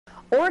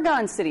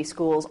Oregon City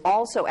Schools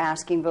also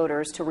asking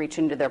voters to reach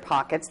into their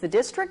pockets. The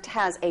district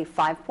has a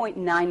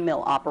 $5.9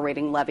 mil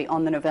operating levy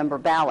on the November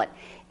ballot.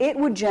 It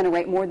would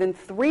generate more than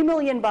 $3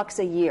 million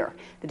a year.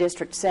 The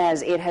district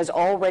says it has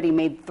already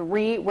made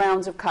 3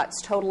 rounds of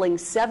cuts totaling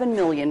 $7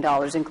 million,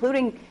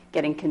 including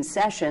getting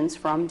concessions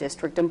from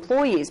district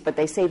employees. But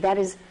they say that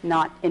is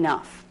not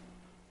enough.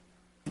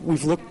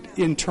 We've looked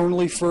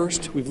internally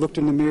first. We've looked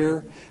in the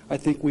mirror. I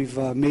think we've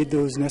made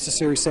those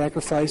necessary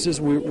sacrifices.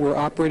 We're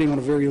operating on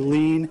a very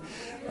lean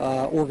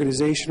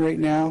organization right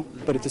now,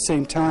 but at the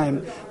same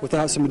time,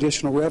 without some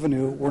additional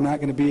revenue, we're not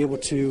going to be able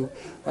to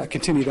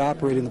continue to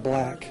operate in the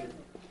black.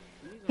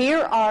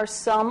 Here are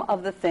some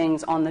of the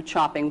things on the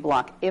chopping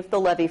block if the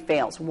levy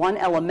fails. One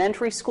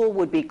elementary school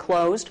would be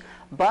closed.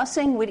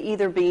 Busing would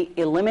either be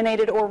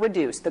eliminated or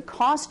reduced. The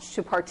cost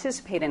to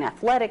participate in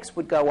athletics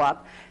would go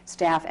up.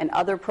 Staff and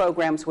other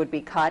programs would be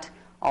cut.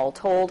 All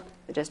told,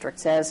 the district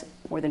says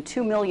more than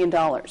 $2 million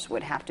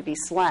would have to be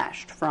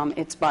slashed from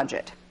its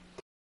budget.